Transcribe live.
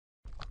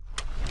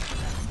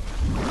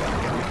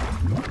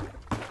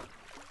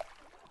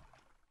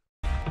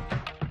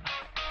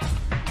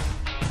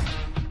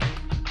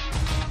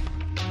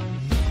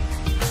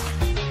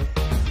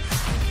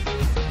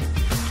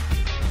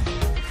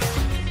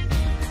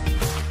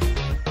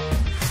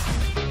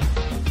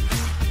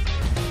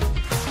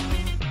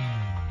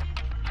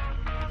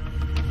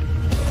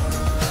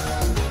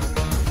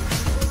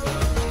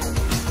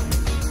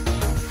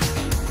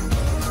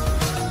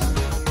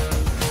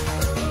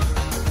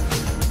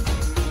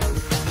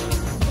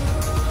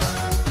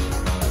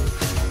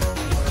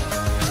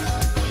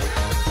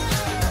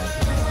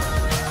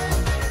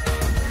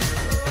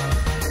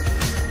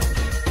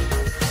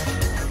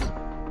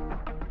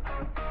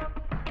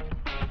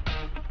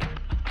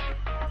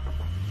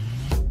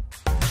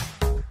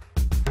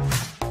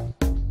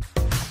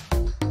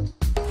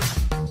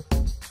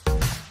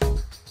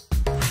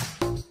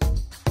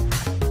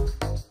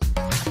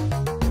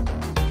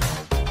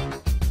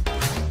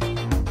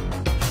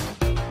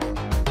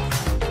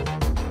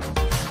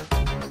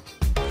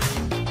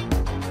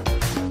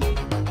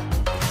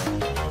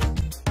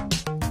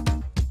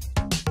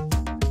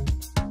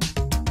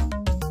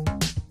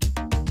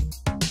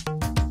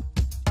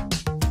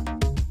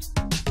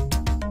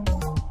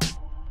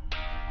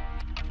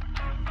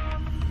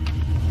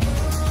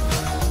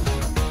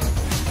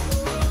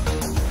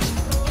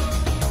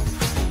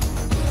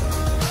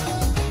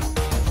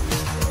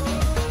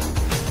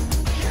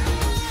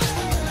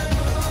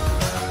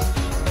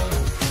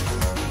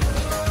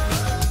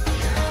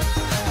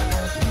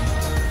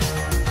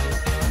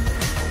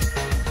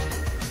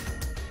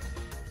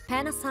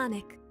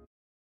Panasonic.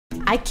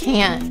 I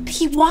can't.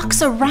 He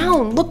walks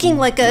around looking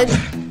like a...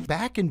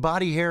 Back and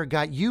body hair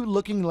got you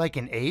looking like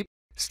an ape?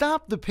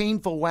 Stop the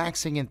painful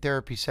waxing and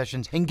therapy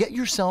sessions and get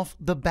yourself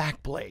the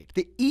Backblade,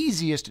 the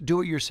easiest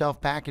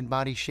do-it-yourself back and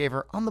body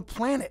shaver on the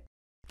planet.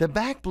 The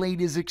Backblade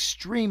is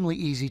extremely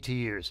easy to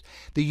use.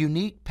 The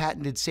unique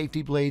patented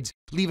safety blades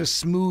leave a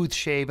smooth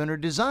shave and are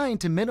designed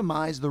to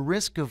minimize the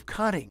risk of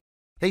cutting.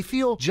 They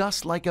feel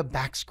just like a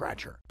back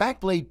scratcher.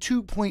 Backblade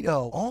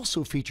 2.0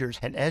 also features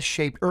an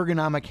S-shaped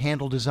ergonomic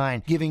handle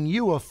design, giving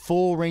you a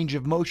full range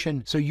of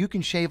motion so you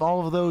can shave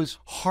all of those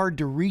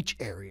hard-to-reach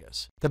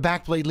areas. The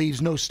Backblade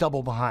leaves no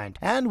stubble behind,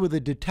 and with a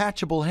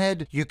detachable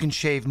head, you can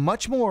shave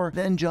much more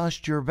than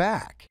just your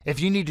back. If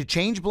you need to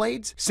change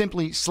blades,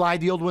 simply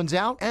slide the old ones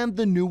out and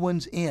the new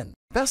ones in.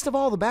 Best of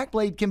all, the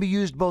Backblade can be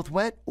used both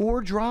wet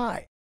or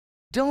dry.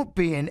 Don't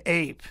be an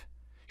ape.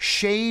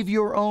 Shave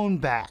your own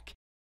back.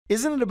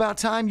 Isn't it about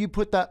time you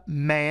put the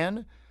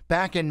man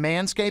back in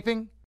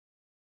manscaping?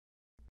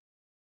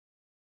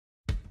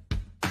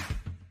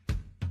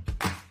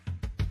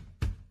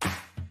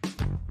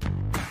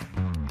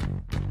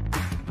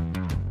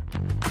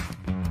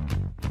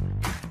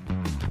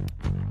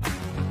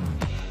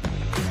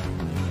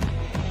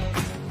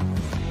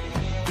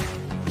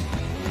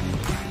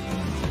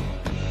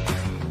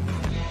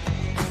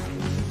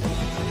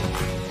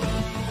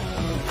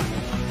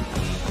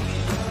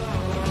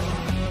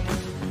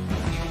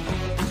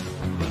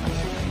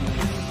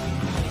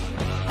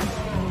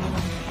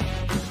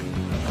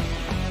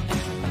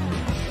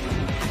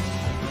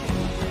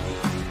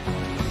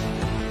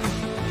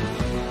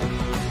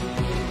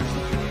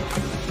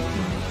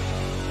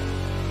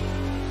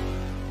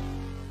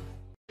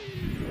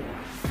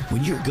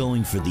 When you're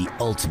going for the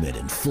ultimate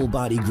in full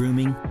body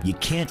grooming, you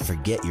can't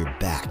forget your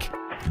back.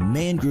 The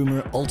Man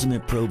Groomer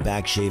Ultimate Pro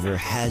Back Shaver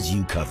has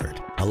you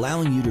covered,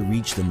 allowing you to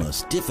reach the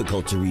most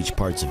difficult to reach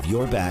parts of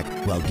your back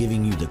while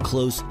giving you the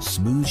close,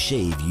 smooth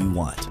shave you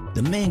want.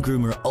 The Man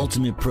Groomer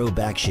Ultimate Pro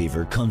Back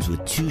Shaver comes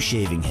with 2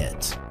 shaving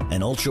heads,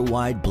 an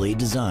ultra-wide blade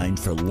design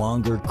for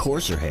longer,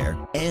 coarser hair,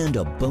 and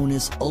a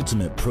bonus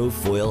Ultimate Pro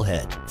Foil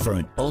head for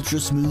an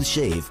ultra-smooth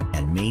shave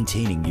and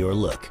maintaining your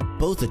look.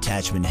 Both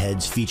attachment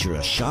heads feature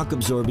a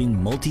shock-absorbing,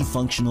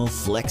 multifunctional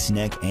flex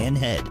neck and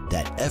head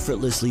that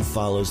effortlessly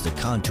follows the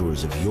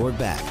contours of your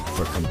back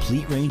for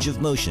complete range of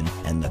motion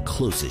and the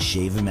closest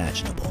shave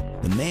imaginable.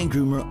 The Man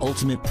Groomer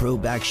Ultimate Pro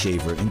Back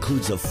Shaver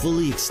includes a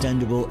fully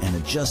extendable and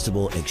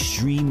adjustable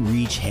Extreme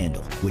Reach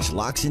handle, which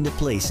locks into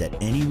place at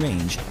any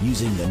range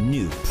using the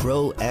new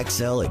Pro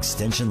XL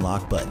extension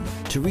lock button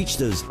to reach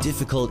those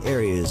difficult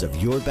areas of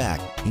your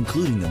back,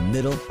 including the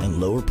middle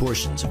and lower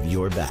portions of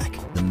your back.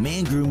 The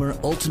Man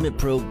Groomer Ultimate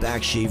Pro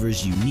Back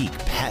Shaver's unique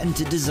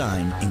patented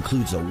design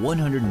includes a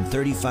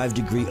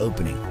 135-degree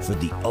opening for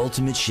the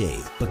ultimate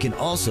shave, but can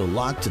also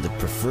lock to the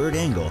preferred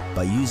angle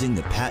by using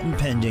the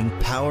patent-pending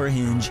Power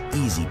Hinge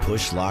Easy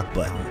Push Lock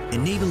button,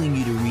 enabling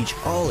you to reach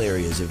all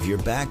areas of your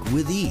back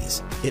with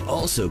ease. It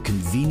also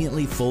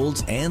conveniently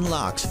folds and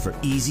locks for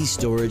easy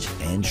storage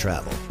and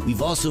travel.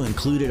 We've also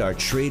included our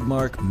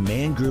trademark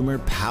Man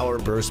Groomer Power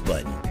Burst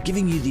button,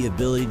 giving you the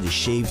ability to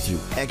shave through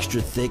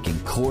extra thick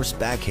and coarse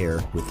back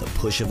hair with the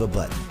push of a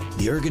button.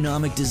 The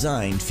ergonomic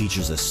design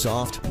features a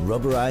soft,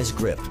 rubberized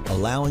grip,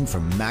 allowing for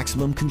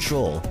maximum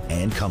control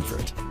and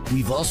comfort.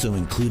 We've also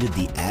included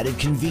the added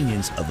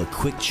convenience of a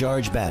quick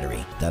charge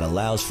battery that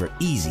allows for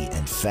easy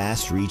and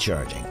fast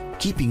recharging.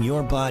 Keeping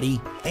your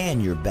body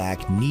and your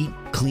back neat,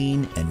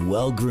 clean, and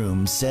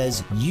well-groomed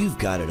says you've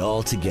got it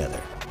all together.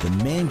 The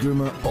Man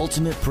Groomer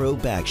Ultimate Pro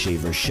Back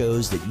Shaver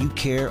shows that you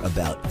care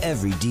about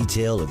every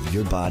detail of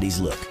your body's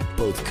look,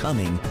 both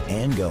coming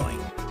and going.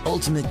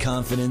 Ultimate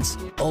confidence,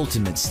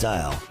 ultimate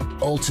style,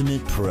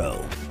 Ultimate Pro.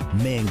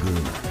 Man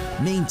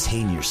Groomer.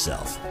 Maintain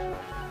yourself.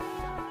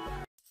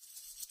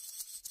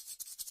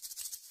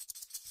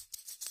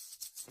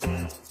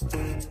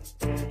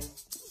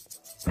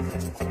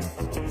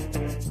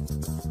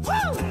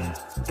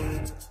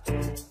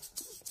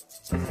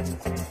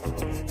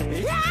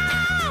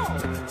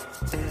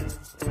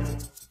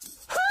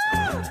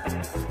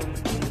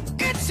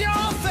 It's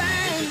your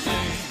thing.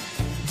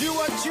 Do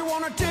what you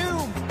wanna do.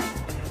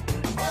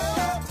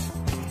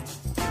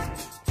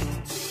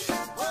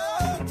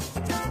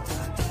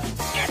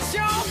 It's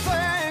your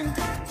thing.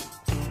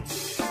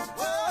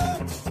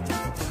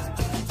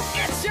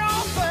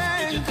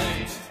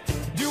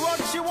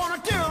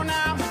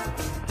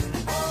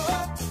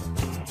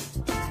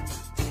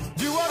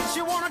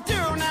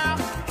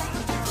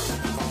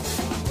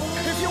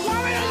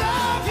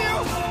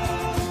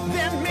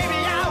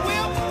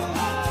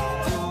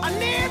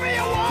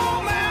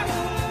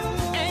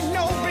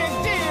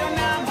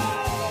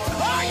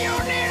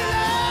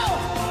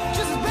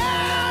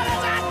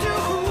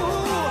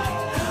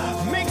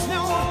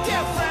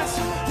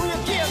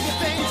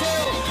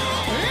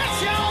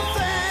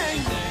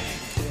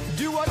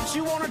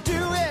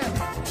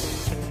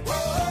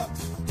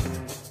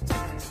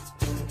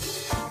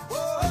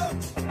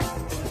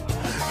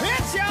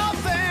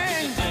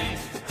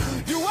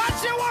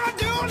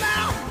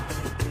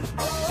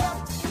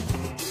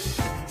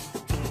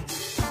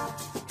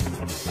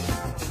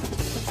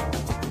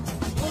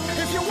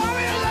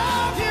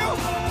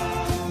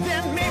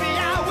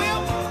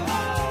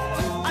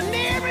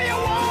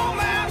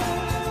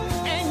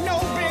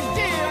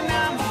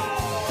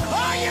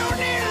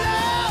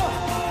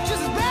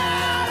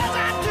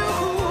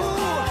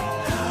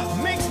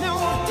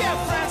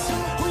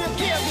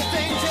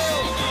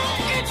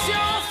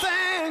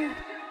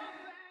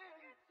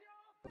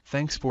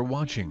 Thanks for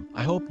watching.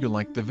 I hope you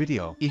liked the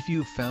video. If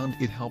you found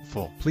it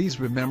helpful, please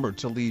remember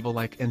to leave a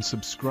like and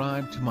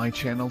subscribe to my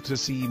channel to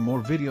see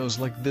more videos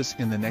like this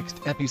in the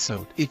next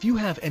episode. If you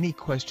have any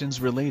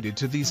questions related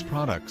to these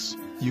products,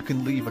 you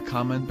can leave a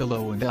comment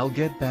below and I'll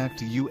get back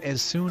to you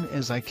as soon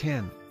as I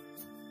can.